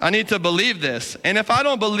 I need to believe this. And if I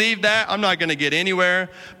don't believe that, I'm not going to get anywhere.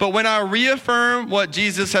 But when I reaffirm what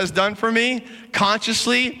Jesus has done for me,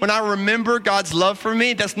 consciously, when I remember God's love for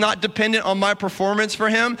me, that's not dependent on my performance for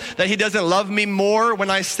him, that he doesn't love me more when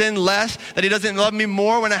I sin less, that he doesn't love me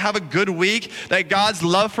more when I have a good week, that God's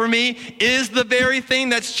love for me is the very thing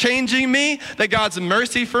that's changing me, that God's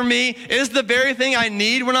mercy for me is the very thing I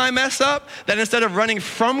need when I mess up, that instead of running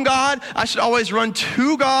from God, I should always run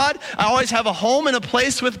to God. I always have a home and a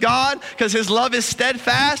place with God because his love is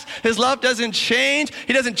steadfast. His love doesn't change.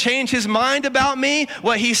 He doesn't change his mind about me,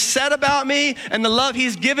 what he said about me, and the love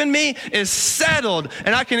he's given me is settled,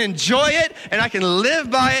 and I can enjoy it, and I can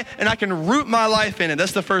live by it, and I can root my life in it.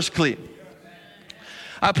 That's the first cleat.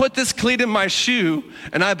 I put this cleat in my shoe,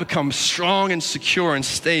 and I become strong and secure and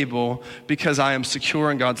stable because I am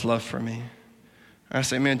secure in God's love for me. I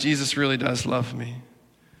say, man, Jesus really does love me.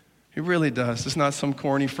 He really does. It's not some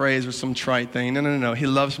corny phrase or some trite thing. No. He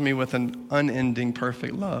loves me with an unending,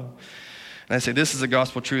 perfect love. And I say, this is a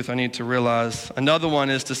gospel truth I need to realize. Another one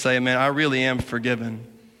is to say, man, I really am forgiven.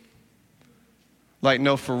 Like,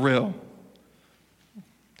 no, for real.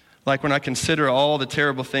 Like when I consider all the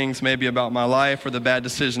terrible things maybe about my life or the bad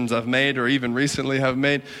decisions I've made or even recently have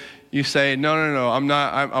made, you say, no,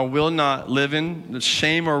 I will not live in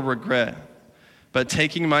shame or regret. But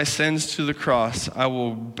taking my sins to the cross, I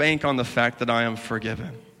will bank on the fact that I am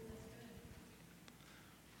forgiven.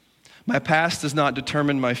 My past does not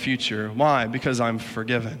determine my future. Why? Because I'm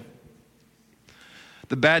forgiven.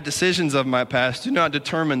 The bad decisions of my past do not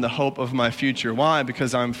determine the hope of my future. Why?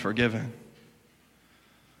 Because I'm forgiven.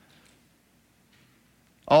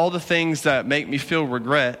 All the things that make me feel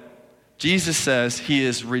regret, Jesus says he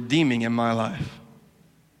is redeeming in my life.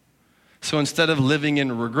 So instead of living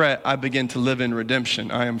in regret, I begin to live in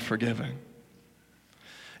redemption. I am forgiven.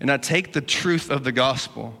 And I take the truth of the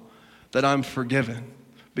gospel that I'm forgiven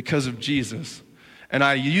because of Jesus. And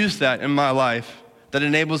I use that in my life that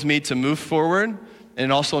enables me to move forward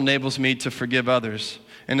and also enables me to forgive others.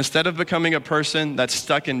 And instead of becoming a person that's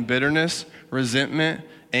stuck in bitterness, resentment,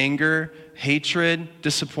 anger, hatred,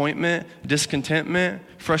 disappointment, discontentment,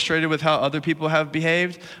 frustrated with how other people have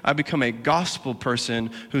behaved, I become a gospel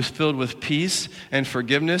person who's filled with peace and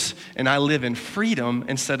forgiveness, and I live in freedom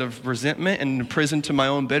instead of resentment and in prison to my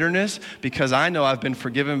own bitterness because I know I've been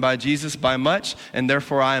forgiven by Jesus by much, and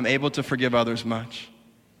therefore I am able to forgive others much.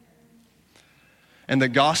 And the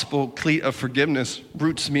gospel cleat of forgiveness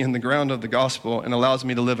roots me in the ground of the gospel and allows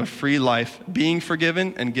me to live a free life, being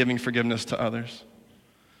forgiven and giving forgiveness to others.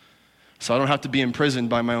 So I don't have to be imprisoned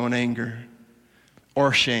by my own anger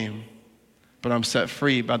or shame, but I'm set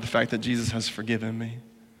free by the fact that Jesus has forgiven me.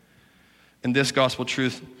 And this gospel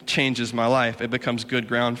truth changes my life. It becomes good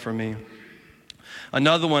ground for me.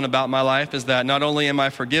 Another one about my life is that not only am I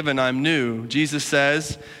forgiven, I'm new. Jesus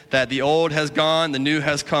says that the old has gone, the new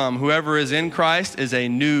has come. Whoever is in Christ is a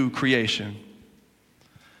new creation.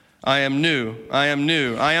 I am new. I am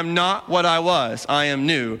new. I am not what I was. I am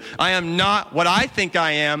new. I am not what I think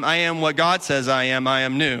I am. I am what God says I am. I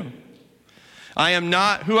am new. I am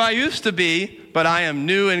not who I used to be, but I am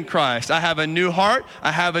new in Christ. I have a new heart.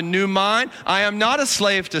 I have a new mind. I am not a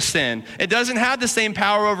slave to sin. It doesn't have the same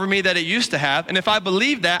power over me that it used to have. And if I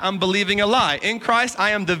believe that, I'm believing a lie. In Christ,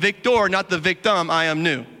 I am the victor, not the victim. I am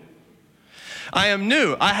new. I am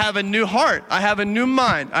new. I have a new heart. I have a new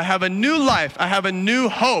mind. I have a new life. I have a new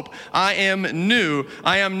hope. I am new.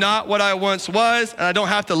 I am not what I once was, and I don't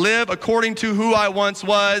have to live according to who I once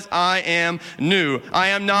was. I am new. I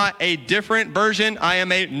am not a different version. I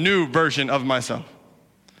am a new version of myself.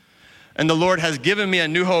 And the Lord has given me a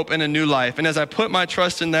new hope and a new life. And as I put my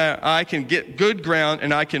trust in that, I can get good ground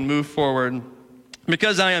and I can move forward.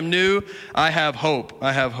 Because I am new, I have hope.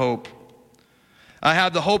 I have hope. I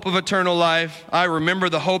have the hope of eternal life. I remember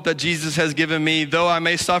the hope that Jesus has given me. Though I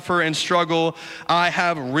may suffer and struggle, I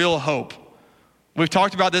have real hope. We've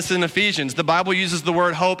talked about this in Ephesians. The Bible uses the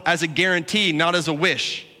word hope as a guarantee, not as a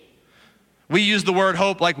wish. We use the word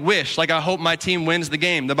hope like wish, like I hope my team wins the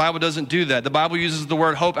game. The Bible doesn't do that. The Bible uses the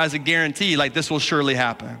word hope as a guarantee, like this will surely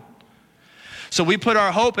happen. So we put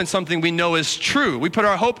our hope in something we know is true. We put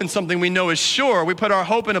our hope in something we know is sure. We put our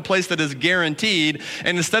hope in a place that is guaranteed.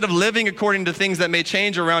 And instead of living according to things that may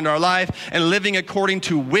change around our life and living according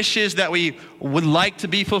to wishes that we would like to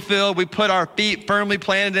be fulfilled, we put our feet firmly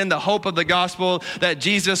planted in the hope of the gospel that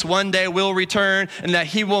Jesus one day will return and that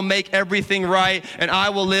he will make everything right and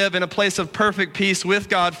I will live in a place of perfect peace with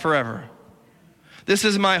God forever. This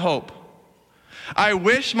is my hope. I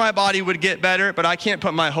wish my body would get better, but I can't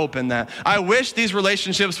put my hope in that. I wish these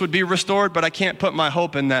relationships would be restored, but I can't put my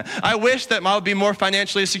hope in that. I wish that I would be more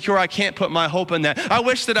financially secure. I can't put my hope in that. I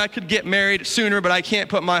wish that I could get married sooner, but I can't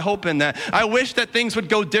put my hope in that. I wish that things would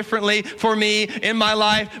go differently for me in my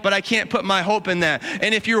life, but I can't put my hope in that.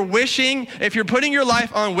 And if you're putting your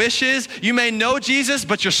life on wishes, you may know Jesus,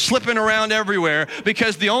 but you're slipping around everywhere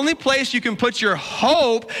because the only place you can put your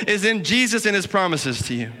hope is in Jesus and his promises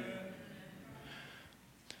to you.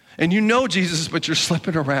 And you know Jesus, but you're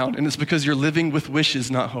slipping around, and it's because you're living with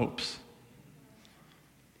wishes, not hopes.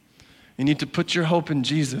 You need to put your hope in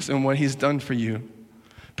Jesus and what he's done for you.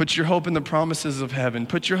 Put your hope in the promises of heaven.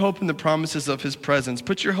 Put your hope in the promises of his presence.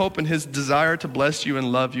 Put your hope in his desire to bless you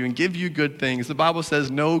and love you and give you good things. The Bible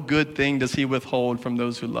says no good thing does he withhold from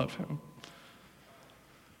those who love him.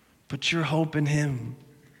 Put your hope in him.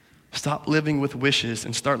 Stop living with wishes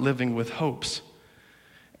and start living with hopes.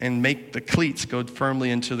 And make the cleats go firmly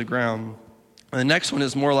into the ground. And the next one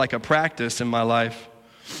is more like a practice in my life,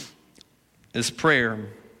 is prayer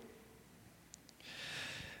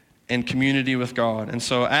and community with God. And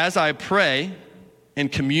so as I pray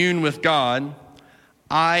and commune with God,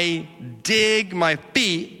 I dig my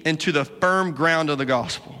feet into the firm ground of the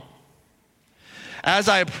gospel. As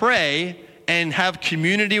I pray and have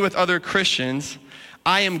community with other Christians,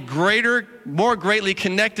 I am more greatly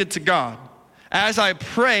connected to God. As I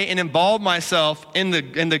pray and involve myself in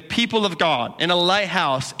the people of God, in a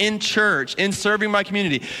lighthouse, in church, in serving my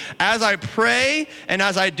community, as I pray and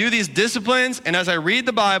as I do these disciplines and as I read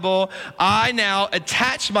the Bible, I now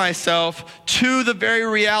attach myself to the very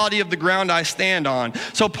reality of the ground I stand on.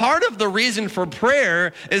 So part of the reason for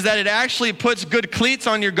prayer is that it actually puts good cleats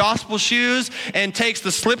on your gospel shoes and takes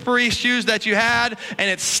the slippery shoes that you had and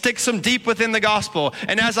it sticks them deep within the gospel.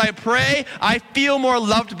 And as I pray, I feel more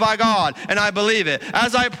loved by God and I believe it.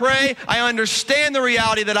 As I pray, I understand the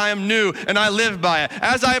reality that I am new and I live by it.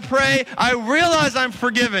 As I pray, I realize I'm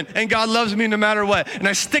forgiven and God loves me no matter what. And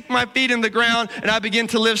I stick my feet in the ground and I begin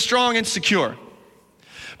to live strong and secure.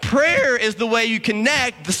 Prayer is the way you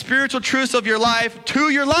connect the spiritual truths of your life to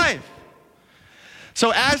your life.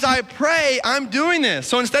 So as I pray, I'm doing this.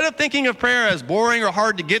 So instead of thinking of prayer as boring or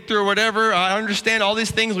hard to get through or whatever, I understand all these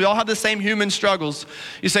things. We all have the same human struggles.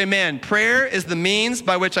 You say, man, prayer is the means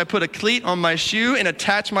by which I put a cleat on my shoe and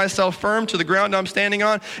attach myself firm to the ground I'm standing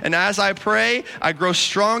on. And as I pray, I grow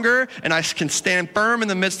stronger and I can stand firm in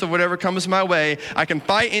the midst of whatever comes my way. I can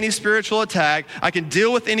fight any spiritual attack. I can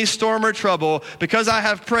deal with any storm or trouble. Because I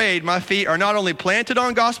have prayed, my feet are not only planted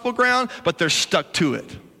on gospel ground, but they're stuck to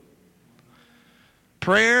it.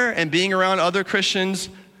 Prayer and being around other Christians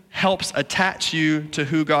helps attach you to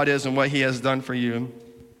who God is and what he has done for you.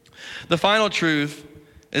 The final truth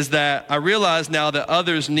is that I realize now that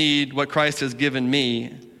others need what Christ has given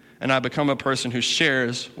me, and I become a person who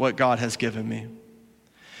shares what God has given me.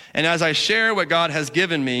 And as I share what God has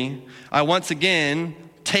given me, I once again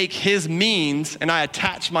take his means and I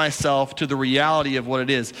attach myself to the reality of what it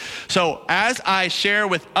is. So as I share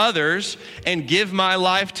with others and give my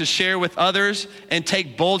life to share with others and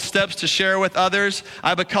take bold steps to share with others,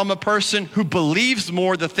 I become a person who believes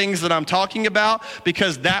more the things that I'm talking about,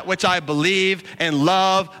 because that which I believe and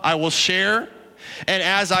love, I will share. And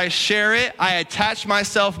as I share it, I attach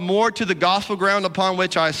myself more to the gospel ground upon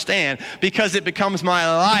which I stand, because it becomes my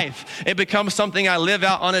life. It becomes something I live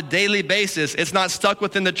out on a daily basis. It's not stuck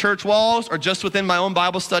within the church walls or just within my own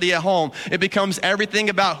Bible study at home. It becomes everything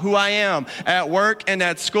about who I am at work and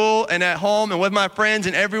at school and at home and with my friends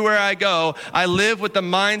and everywhere I go. I live with the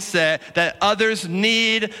mindset that others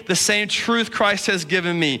need the same truth Christ has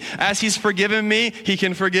given me. As he's forgiven me, he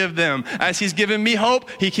can forgive them. As he's given me hope,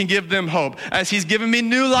 he can give them hope. As he's given me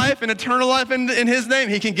new life and eternal life in his name,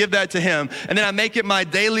 he can give that to him. And then I make it my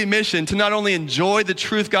daily mission to not only enjoy the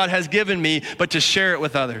truth God has given me, but to share it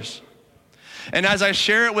with others. And as I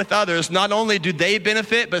share it with others, not only do they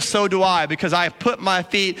benefit, but so do I, because I put my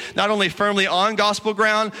feet not only firmly on gospel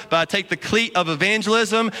ground, but I take the cleat of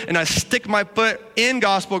evangelism and I stick my foot in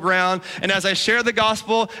gospel ground. And as I share the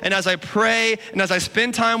gospel, and as I pray, and as I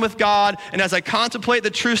spend time with God, and as I contemplate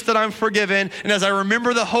the truths that I'm forgiven, and as I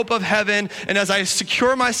remember the hope of heaven, and as I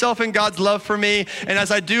secure myself in God's love for me, and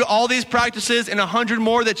as I do all these practices and 100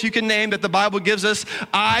 more that you can name that the Bible gives us,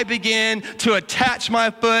 I begin to attach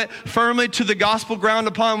my foot firmly to the gospel ground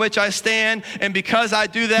upon which I stand. And because I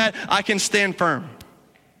do that, I can stand firm.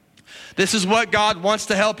 This is what God wants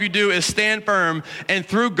to help you do, is stand firm. And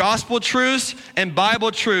through gospel truths and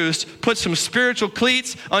Bible truths, put some spiritual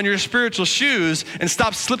cleats on your spiritual shoes and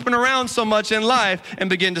stop slipping around so much in life and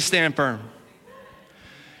begin to stand firm.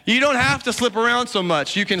 You don't have to slip around so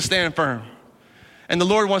much. You can stand firm. And the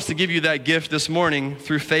Lord wants to give you that gift this morning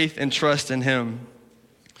through faith and trust in him.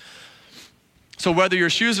 So whether your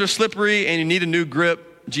shoes are slippery and you need a new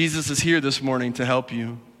grip, Jesus is here this morning to help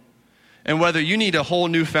you. And whether you need a whole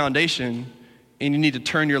new foundation and you need to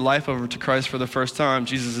turn your life over to Christ for the first time,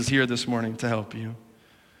 Jesus is here this morning to help you.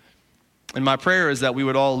 And my prayer is that we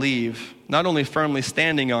would all leave, not only firmly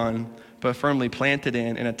standing on, but firmly planted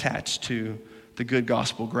in and attached to the good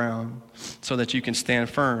gospel ground, so that you can stand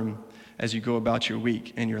firm as you go about your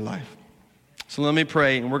week and your life. So let me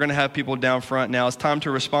pray, and we're going to have people down front now. It's time to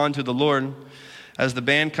respond to the Lord. As the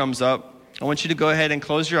band comes up, I want you to go ahead and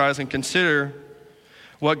close your eyes and consider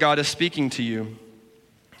what God is speaking to you.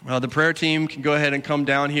 The prayer team can go ahead and come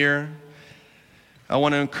down here. I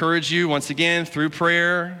want to encourage you once again through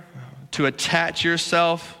prayer to attach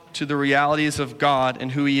yourself to the realities of God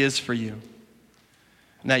and who he is for you.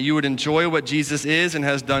 And that you would enjoy what Jesus is and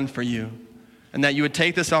has done for you. And that you would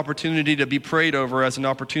take this opportunity to be prayed over as an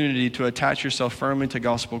opportunity to attach yourself firmly to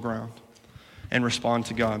gospel ground and respond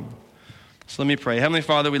to God. So let me pray. Heavenly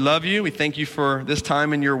Father, we love you. We thank you for this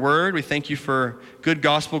time in your word. We thank you for good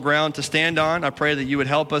gospel ground to stand on. I pray that you would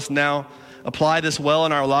help us now apply this well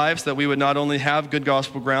in our lives, that we would not only have good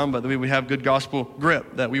gospel ground, but that we would have good gospel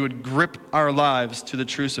grip, that we would grip our lives to the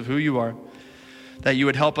truths of who you are, that you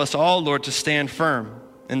would help us all, Lord, to stand firm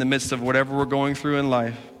in the midst of whatever we're going through in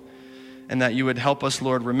life, and that you would help us,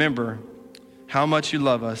 Lord, remember how much you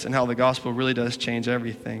love us and how the gospel really does change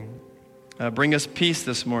everything. Bring us peace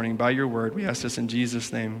this morning by your word. We ask this in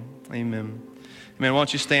Jesus' name. Amen. Amen. Why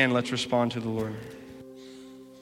don't you stand? Let's respond to the Lord.